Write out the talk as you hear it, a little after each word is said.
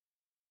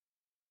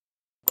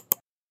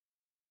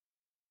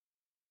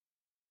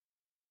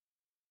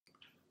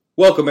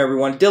Welcome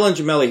everyone, Dylan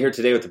Gemelli here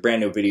today with a brand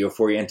new video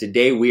for you, and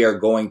today we are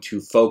going to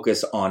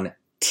focus on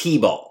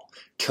T-ball,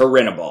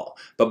 Turinabol.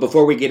 But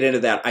before we get into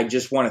that, I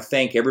just want to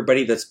thank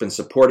everybody that's been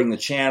supporting the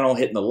channel,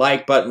 hitting the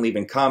like button,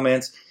 leaving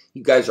comments.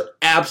 You guys are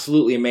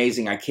absolutely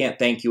amazing. I can't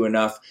thank you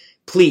enough.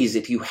 Please,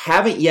 if you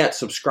haven't yet,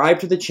 subscribe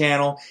to the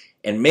channel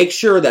and make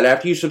sure that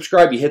after you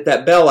subscribe, you hit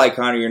that bell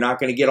icon or you're not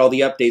going to get all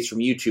the updates from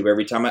YouTube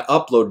every time I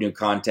upload new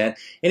content.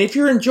 And if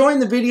you're enjoying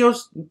the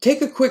videos,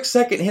 take a quick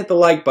second and hit the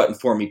like button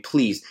for me,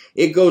 please.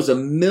 It goes a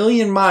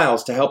million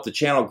miles to help the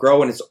channel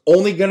grow, and it's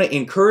only going to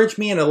encourage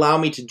me and allow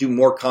me to do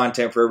more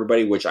content for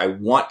everybody, which I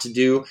want to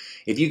do.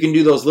 If you can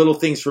do those little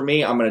things for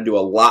me, I'm going to do a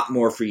lot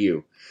more for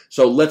you.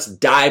 So let's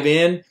dive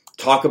in.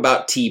 Talk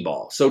about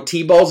T-ball. So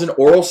T-ball is an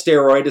oral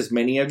steroid, as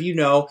many of you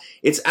know.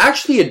 It's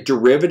actually a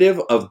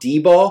derivative of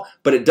D-ball,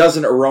 but it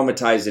doesn't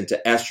aromatize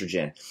into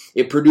estrogen.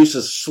 It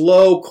produces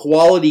slow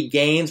quality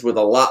gains with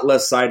a lot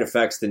less side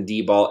effects than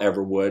D-ball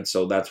ever would,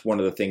 so that's one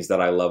of the things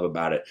that I love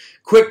about it.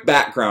 Quick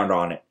background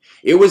on it.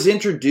 It was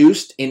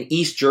introduced in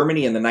East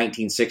Germany in the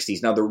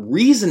 1960s. Now, the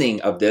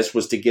reasoning of this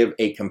was to give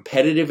a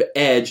competitive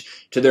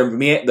edge to their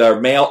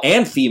male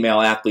and female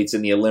athletes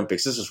in the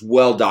Olympics. This is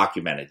well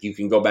documented. You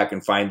can go back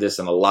and find this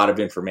and a lot of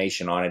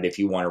information on it if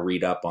you want to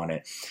read up on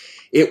it.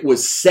 It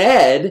was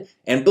said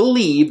and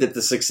believed that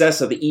the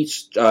success of the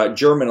East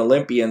German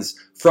Olympians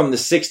from the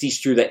 60s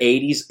through the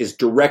 80s is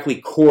directly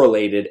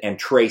correlated and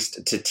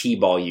traced to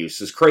T-ball use.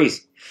 It's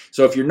crazy.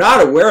 So if you're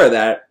not aware of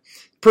that,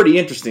 pretty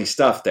interesting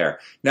stuff there.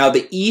 Now,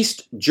 the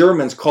East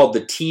Germans called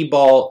the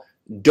T-ball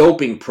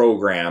doping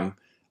program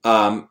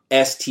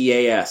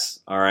STAS,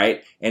 all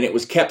right? And it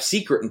was kept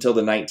secret until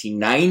the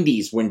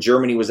 1990s when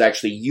Germany was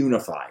actually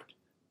unified.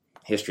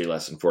 History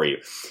lesson for you.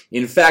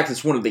 In fact,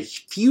 it's one of the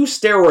few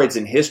steroids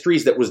in history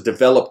that was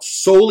developed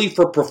solely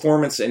for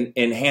performance and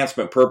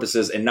enhancement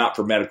purposes and not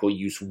for medical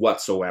use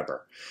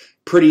whatsoever.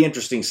 Pretty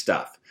interesting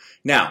stuff.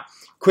 Now,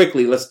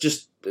 quickly, let's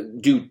just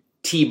do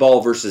T-ball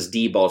versus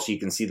D-ball so you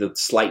can see the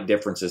slight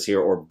differences here,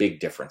 or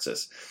big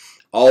differences.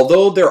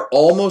 Although they're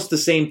almost the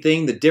same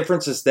thing, the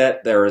difference is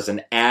that there is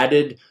an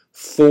added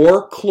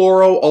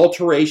 4-chloro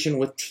alteration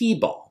with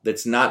T-ball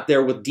that's not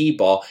there with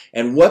D-ball,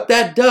 and what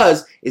that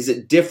does is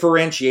it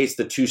differentiates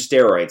the two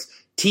steroids.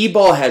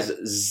 T-ball has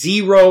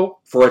 0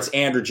 for its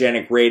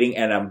androgenic rating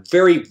and a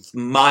very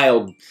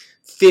mild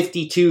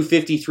 52,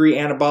 53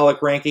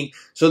 anabolic ranking,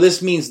 so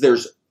this means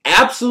there's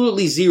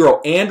absolutely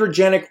 0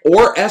 androgenic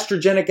or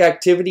estrogenic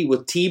activity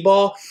with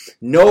T-ball.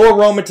 No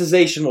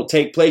aromatization will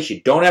take place.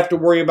 You don't have to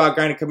worry about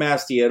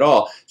gynecomastia at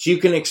all. So you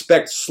can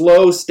expect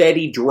slow,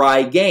 steady,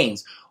 dry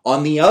gains.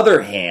 On the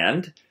other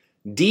hand,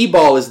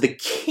 D-ball is the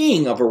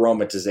king of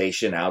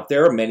aromatization out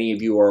there. Many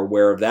of you are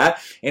aware of that.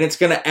 And it's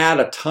going to add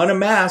a ton of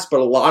mass, but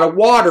a lot of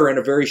water in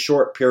a very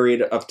short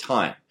period of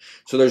time.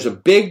 So there's a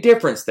big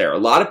difference there. A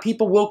lot of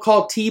people will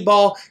call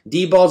T-ball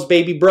D-ball's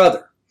baby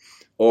brother.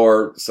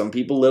 Or some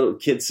people, little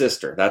kid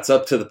sister. That's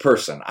up to the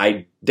person.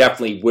 I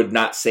definitely would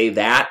not say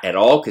that at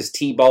all because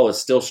T-ball is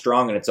still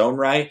strong in its own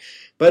right.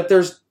 But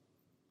there's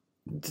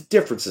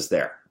differences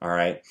there, all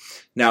right?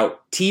 Now,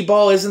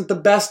 T-ball isn't the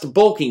best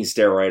bulking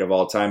steroid of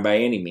all time by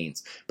any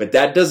means. But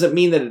that doesn't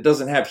mean that it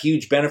doesn't have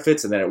huge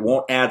benefits and that it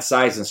won't add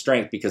size and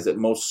strength, because it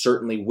most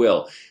certainly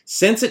will.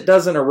 Since it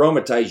doesn't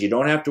aromatize, you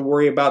don't have to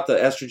worry about the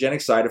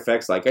estrogenic side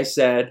effects, like I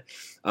said.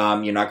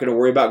 You're not going to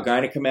worry about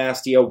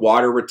gynecomastia,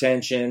 water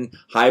retention,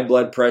 high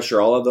blood pressure,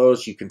 all of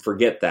those. You can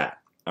forget that.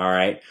 All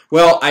right.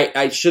 Well,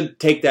 I should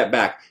take that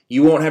back.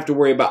 You won't have to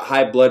worry about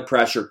high blood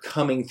pressure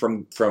coming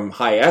from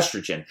high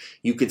estrogen.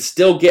 You could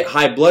still get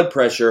high blood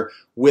pressure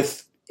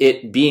with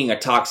it being a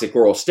toxic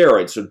oral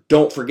steroid. So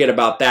don't forget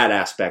about that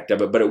aspect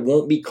of it, but it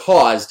won't be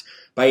caused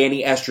by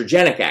any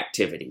estrogenic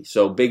activity.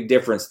 So big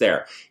difference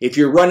there. If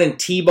you're running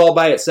T-ball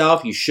by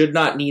itself, you should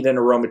not need an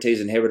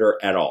aromatase inhibitor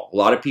at all. A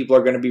lot of people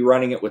are going to be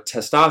running it with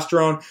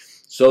testosterone,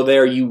 so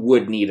there you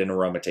would need an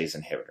aromatase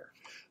inhibitor.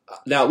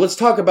 Now, let's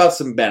talk about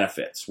some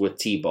benefits with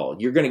T-ball.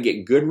 You're going to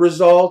get good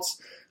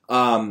results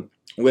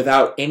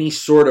without any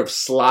sort of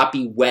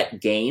sloppy,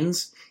 wet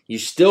gains. You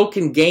still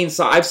can gain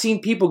size. I've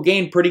seen people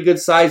gain pretty good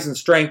size and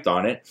strength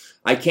on it.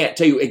 I can't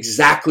tell you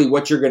exactly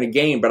what you're going to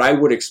gain, but I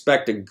would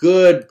expect a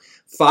good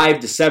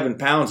 5 to 7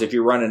 pounds if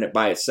you're running it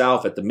by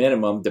itself at the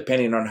minimum,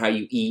 depending on how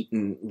you eat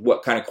and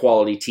what kind of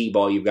quality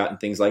T-ball you've got and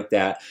things like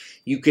that.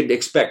 You could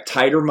expect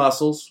tighter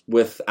muscles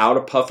without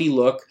a puffy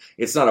look.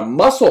 It's not a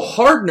muscle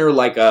hardener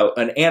like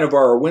an Anavar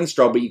or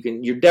Winstrol, but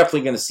you're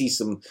definitely going to see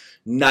some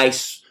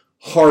nice,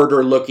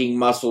 harder looking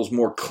muscles,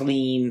 more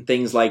clean,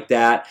 things like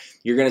that.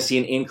 You're going to see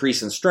an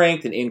increase in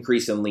strength, an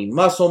increase in lean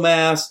muscle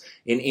mass,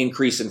 an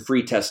increase in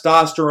free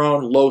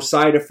testosterone, low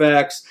side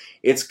effects.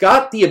 It's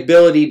got the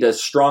ability to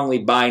strongly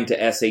bind to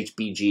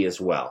SHBG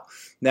as well.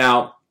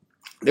 Now,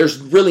 there's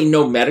really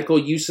no medical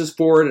uses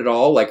for it at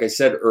all. Like I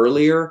said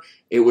earlier,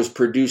 it was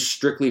produced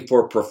strictly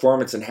for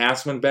performance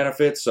enhancement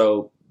benefits,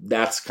 so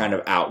that's kind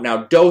of out.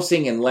 Now,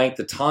 dosing and length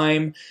of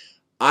time,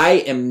 I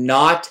am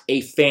not a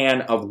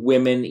fan of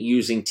women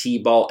using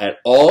T-ball at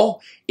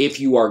all. If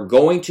you are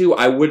going to,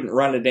 I wouldn't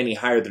run it any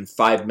higher than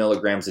 5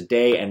 milligrams a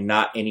day and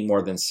not any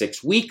more than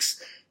 6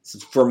 weeks.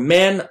 For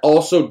men,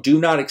 also do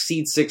not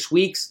exceed 6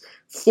 weeks.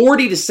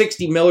 40 to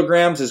 60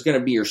 milligrams is going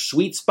to be your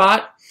sweet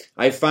spot.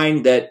 I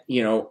find that,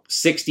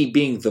 60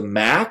 being the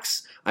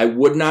max. I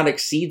would not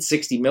exceed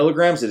 60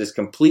 milligrams. It is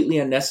completely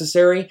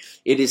unnecessary.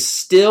 It is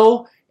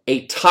still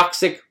a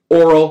toxic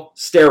oral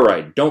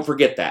steroid. Don't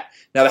forget that.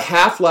 Now, the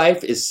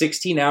half-life is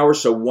 16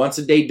 hours, so once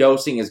a day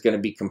dosing is going to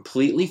be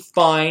completely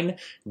fine.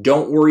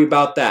 Don't worry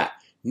about that.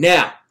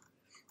 Now,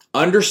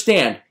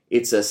 understand,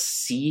 it's a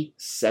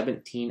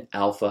C17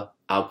 alpha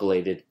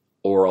alkylated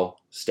oral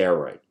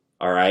steroid.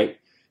 All right?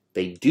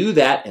 They do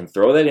that and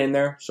throw that in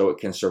there so it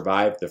can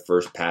survive the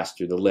first pass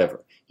through the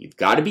liver. You've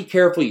got to be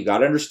careful. You've got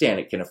to understand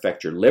it can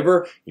affect your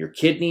liver, your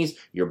kidneys,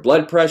 your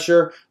blood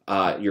pressure,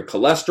 your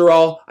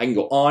cholesterol. I can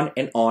go on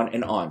and on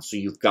and on. So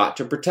you've got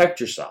to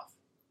protect yourself.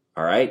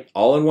 All right?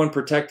 All-in-one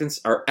protectants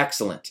are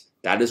excellent.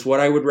 That is what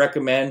I would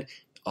recommend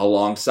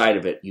alongside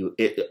of it.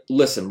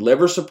 Listen,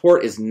 liver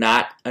support is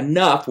not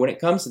enough when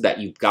it comes to that.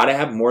 You've got to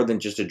have more than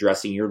just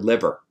addressing your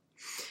liver.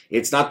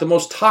 It's not the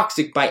most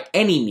toxic by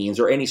any means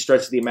or any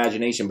stretch of the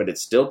imagination, but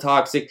it's still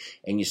toxic,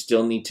 and you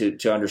still need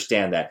to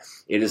understand that.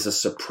 It is a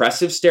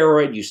suppressive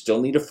steroid. You still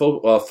need a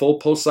full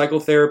post-cycle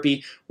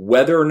therapy.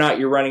 Whether or not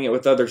you're running it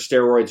with other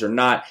steroids or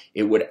not,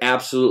 it would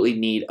absolutely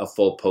need a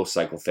full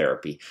post-cycle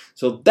therapy.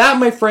 So that,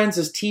 my friends,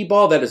 is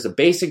T-ball. That is a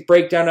basic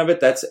breakdown of it.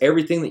 That's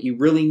everything that you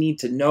really need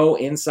to know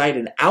inside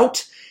and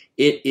out.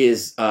 It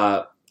is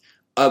a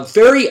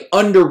very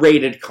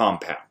underrated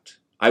compound.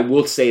 I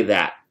will say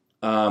that.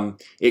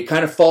 It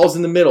kind of falls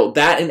in the middle.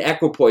 That and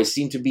equipoise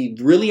seem to be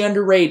really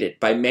underrated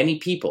by many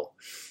people.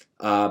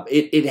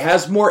 It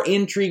has more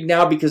intrigue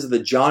now because of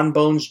the John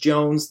Bones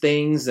Jones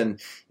things and,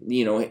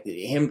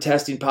 him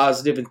testing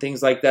positive and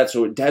things like that.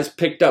 So it has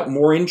picked up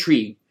more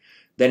intrigue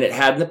than it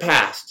had in the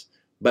past.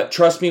 But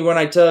trust me when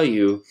I tell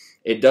you,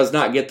 it does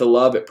not get the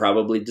love it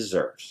probably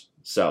deserves.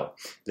 So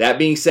that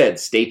being said,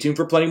 stay tuned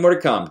for plenty more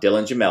to come.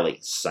 Dylan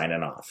Gemelli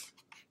signing off.